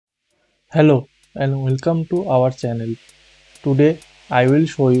Hello and welcome to our channel. Today I will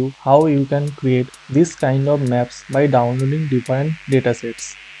show you how you can create this kind of maps by downloading different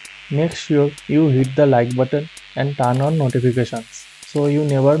datasets. Make sure you hit the like button and turn on notifications so you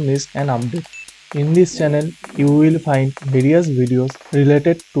never miss an update. In this channel you will find various videos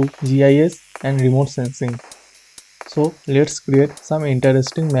related to GIS and remote sensing. So let's create some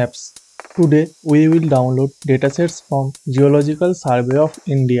interesting maps. Today we will download datasets from Geological Survey of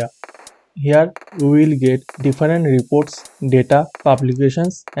India. Here you will get different reports, data,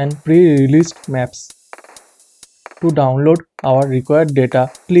 publications and pre-released maps. To download our required data,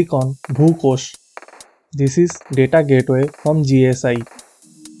 click on Bhukosh. This is data gateway from GSI.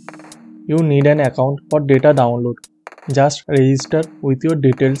 You need an account for data download. Just register with your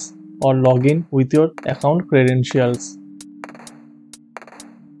details or log in with your account credentials.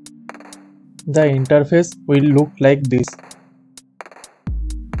 The interface will look like this.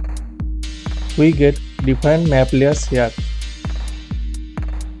 We get different map layers here.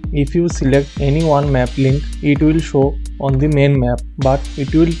 If you select any one map link, it will show on the main map, but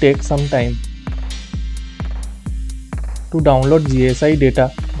it will take some time. To download GSI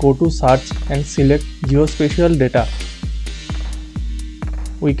data, go to search and select geospatial data.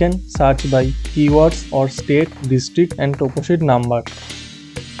 We can search by keywords or state, district and toposheet number.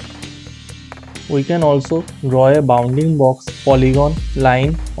 We can also draw a bounding box, polygon,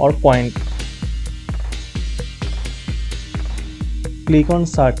 line or point. Click on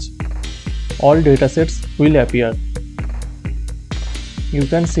search. All datasets will appear. You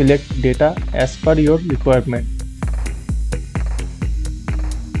can select data as per your requirement.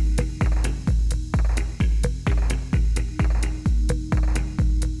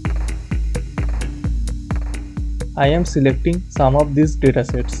 I am selecting some of these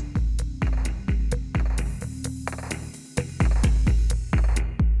datasets.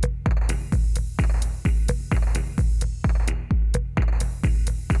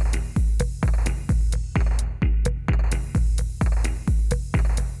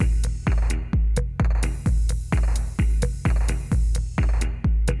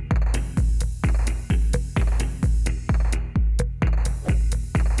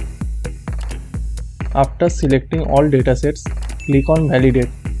 After selecting all datasets, click on Validate.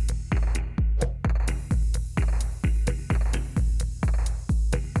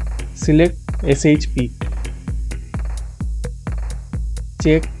 Select SHP.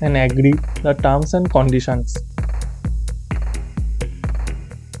 Check and agree the terms and conditions.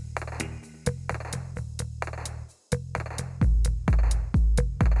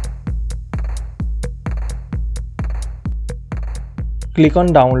 Click on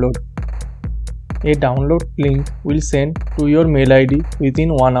Download. A download link will send to your mail ID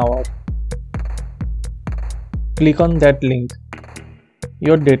within 1 hour. Click on that link.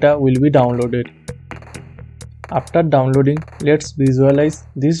 Your data will be downloaded. After downloading, let's visualize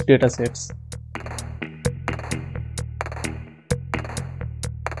these datasets.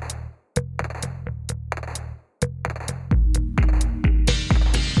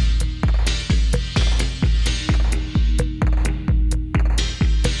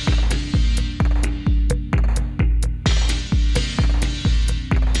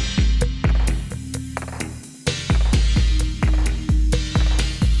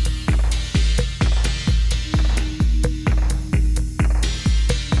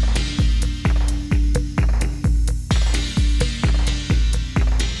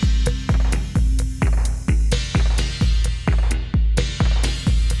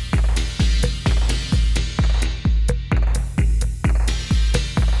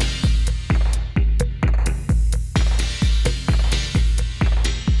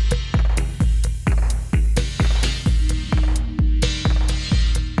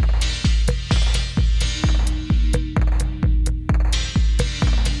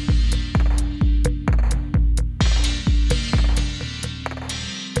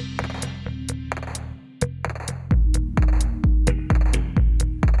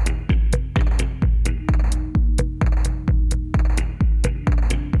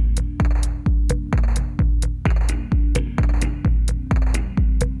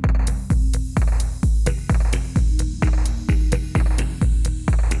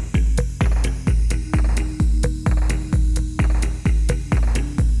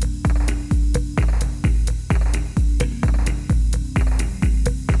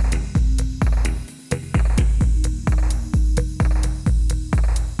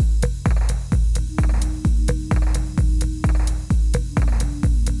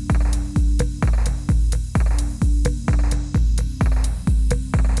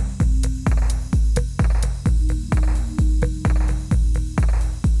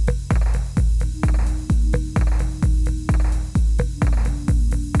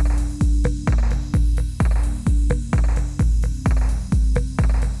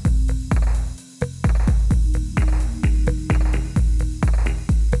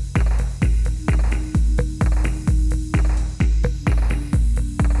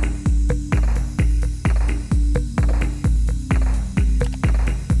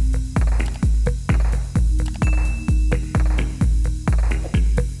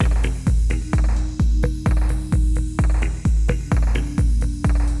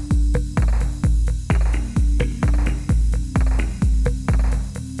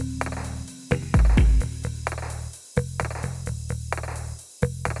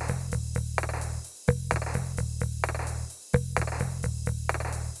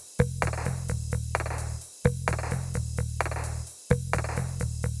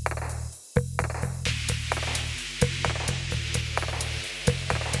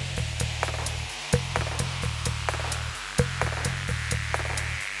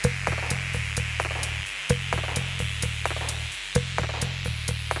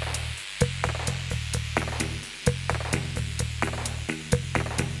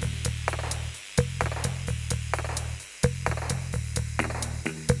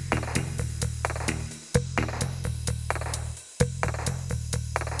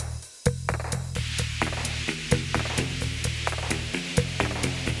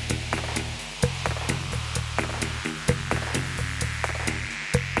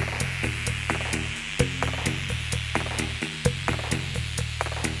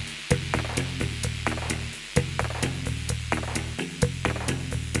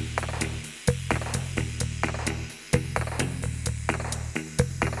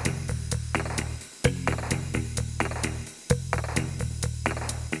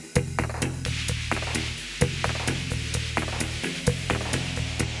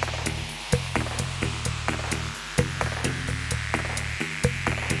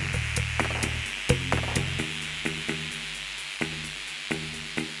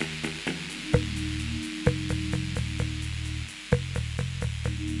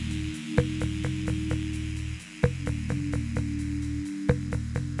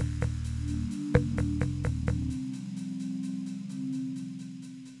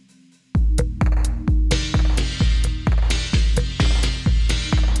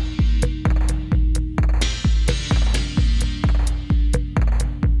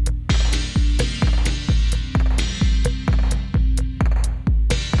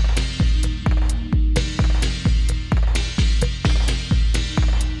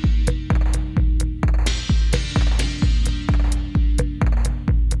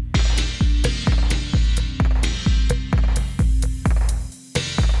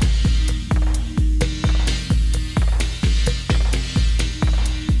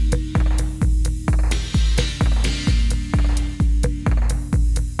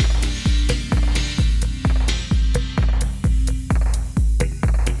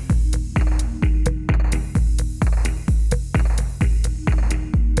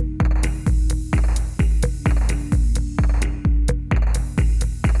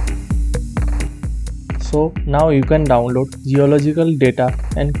 So now you can download geological data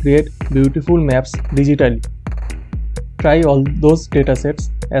and create beautiful maps digitally. Try all those datasets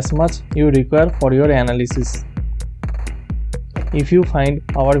as much you require for your analysis. If you find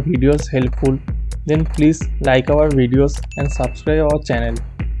our videos helpful, then please like our videos and subscribe our channel.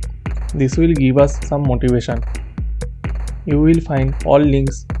 This will give us some motivation. You will find all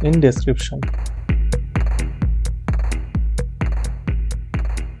links in description.